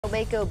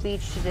Weko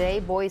Beach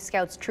today, Boy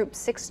Scouts Troop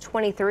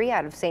 623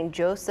 out of St.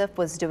 Joseph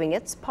was doing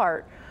its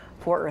part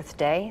for Earth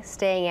Day.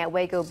 Staying at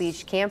Weko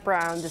Beach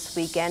Campground this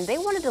weekend, they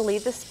wanted to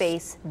leave the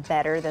space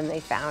better than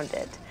they found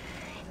it.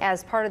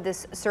 As part of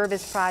this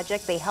service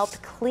project, they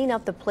helped clean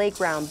up the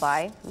playground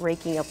by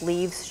raking up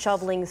leaves,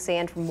 shoveling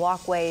sand from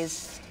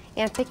walkways,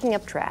 and picking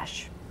up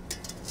trash.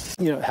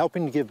 You know,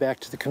 helping to give back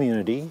to the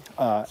community.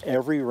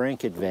 Every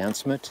rank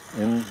advancement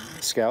in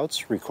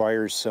Scouts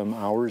requires some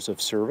hours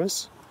of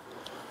service.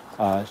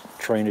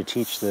 Trying to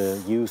teach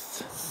the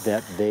youth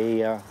that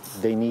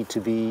they need to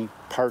be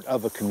part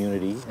of a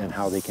community and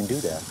how they can do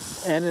that.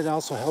 And it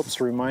also helps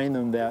to remind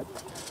them that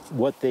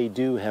what they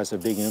do has a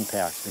big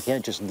impact. They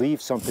can't just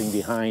leave something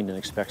behind and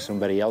expect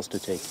somebody else to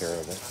take care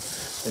of it.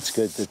 It's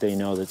good that they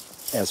know that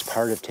as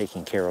part of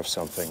taking care of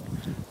something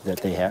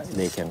that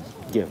they can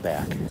give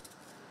back.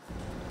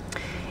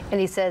 And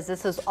he says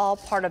this is all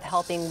part of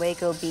helping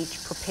Weko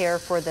Beach prepare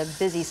for the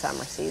busy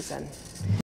summer season.